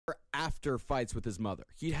after fights with his mother.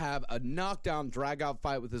 He'd have a knockdown, drag-out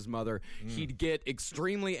fight with his mother. He'd get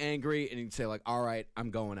extremely angry, and he'd say, like, all right, I'm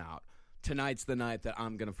going out. Tonight's the night that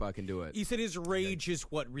I'm going to fucking do it. He said his rage is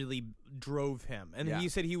what really drove him. And he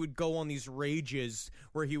said he would go on these rages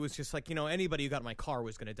where he was just like, anybody who got in my car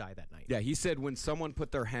was going to die that night. Yeah, he said when someone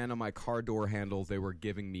put their hand on my car door handle, they were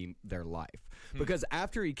giving me their life. Because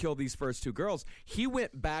after he killed these first two girls, he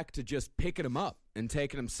went back to just picking them up and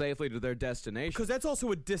taking them safely to their destination. Because that's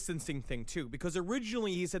also a distancing thing, too. Because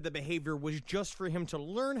originally he said the behavior was just for him to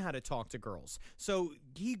learn how to talk to girls. So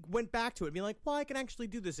he went back to it, being like, well, I can actually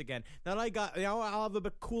do this again. Now that I'll have a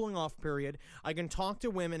bit cooling off period. I can talk to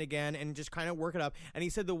women again and just kind of work it up. And he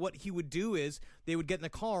said that what he would do is they would get in the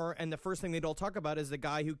car, and the first thing they'd all talk about is the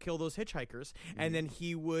guy who killed those hitchhikers. And then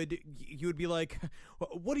he would be like,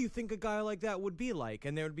 what do you think a guy like that would be like?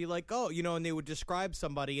 And they would be like, oh, and they would describe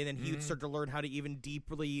somebody, and then he would start to learn how to even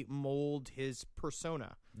deeply mold his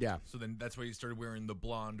persona. Yeah. So then that's why he started wearing the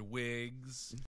blonde wigs.